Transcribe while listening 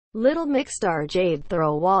Little Mix star Jade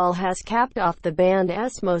Thirlwall has capped off the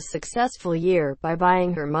band's most successful year by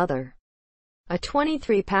buying her mother a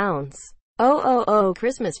 £23,000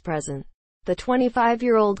 Christmas present. The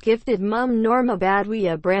 25-year-old gifted mum Norma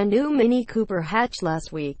Badwi a brand new Mini Cooper hatch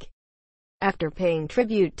last week, after paying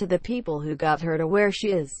tribute to the people who got her to where she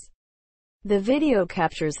is. The video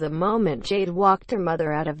captures the moment Jade walked her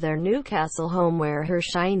mother out of their Newcastle home where her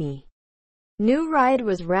shiny new ride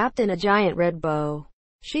was wrapped in a giant red bow.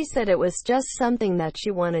 She said it was just something that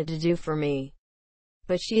she wanted to do for me.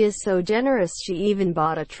 But she is so generous, she even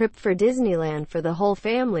bought a trip for Disneyland for the whole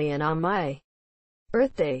family, and on my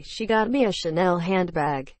birthday she got me a Chanel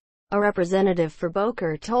handbag. A representative for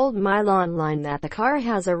Bowker told MailOnline that the car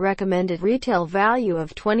has a recommended retail value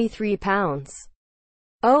of £23,000,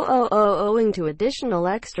 owing to additional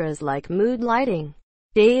extras like mood lighting.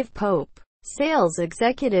 Dave Pope, sales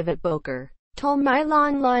executive at Bowker, told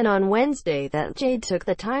MailOnline on Wednesday that Jade took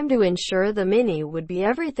the time to ensure the Mini would be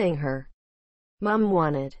everything her mum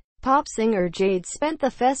wanted. Pop singer Jade spent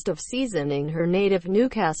the festive season in her native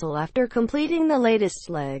Newcastle after completing the latest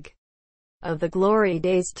leg of the Glory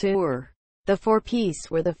Days tour. The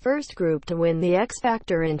four-piece were the first group to win the X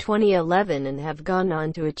Factor in 2011 and have gone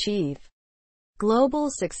on to achieve global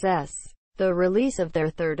success. The release of their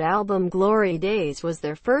third album, Glory Days, was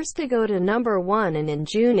their first to go to #1, and in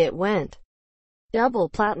June it went double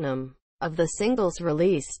platinum. Of the singles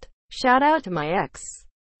released, Shout Out to My Ex,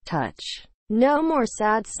 Touch, No More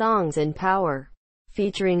Sad Songs, and Power,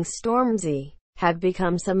 featuring Stormzy, have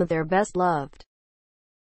become some of their best loved.